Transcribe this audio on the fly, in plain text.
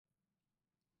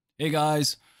Hey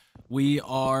guys, we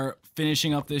are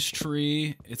finishing up this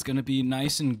tree. It's gonna be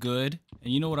nice and good.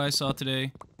 And you know what I saw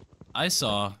today? I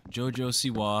saw JoJo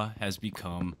Siwa has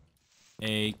become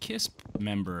a KISS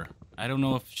member. I don't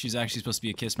know if she's actually supposed to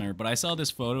be a KISS member, but I saw this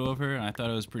photo of her and I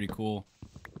thought it was pretty cool.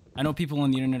 I know people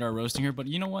on the internet are roasting her, but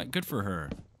you know what? Good for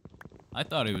her. I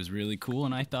thought it was really cool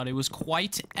and I thought it was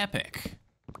quite epic.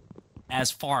 As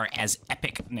far as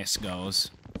epicness goes.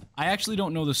 I actually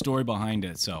don't know the story behind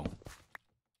it, so...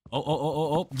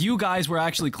 Oh. You guys were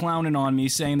actually clowning on me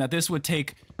saying that this would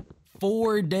take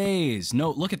 4 days.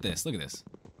 No, look at this. Look at this.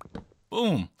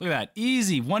 Boom. Look at that.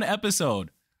 Easy. 1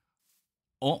 episode.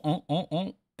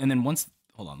 Oh. And then once...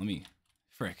 Hold on, let me...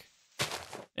 Frick.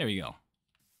 There we go.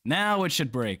 Now it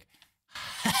should break.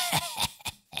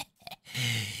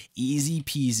 Easy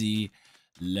peasy.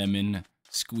 Lemon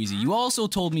squeezy. You also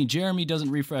told me Jeremy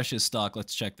doesn't refresh his stock.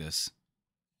 Let's check this.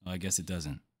 Oh, I guess it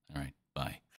doesn't. Alright, bye.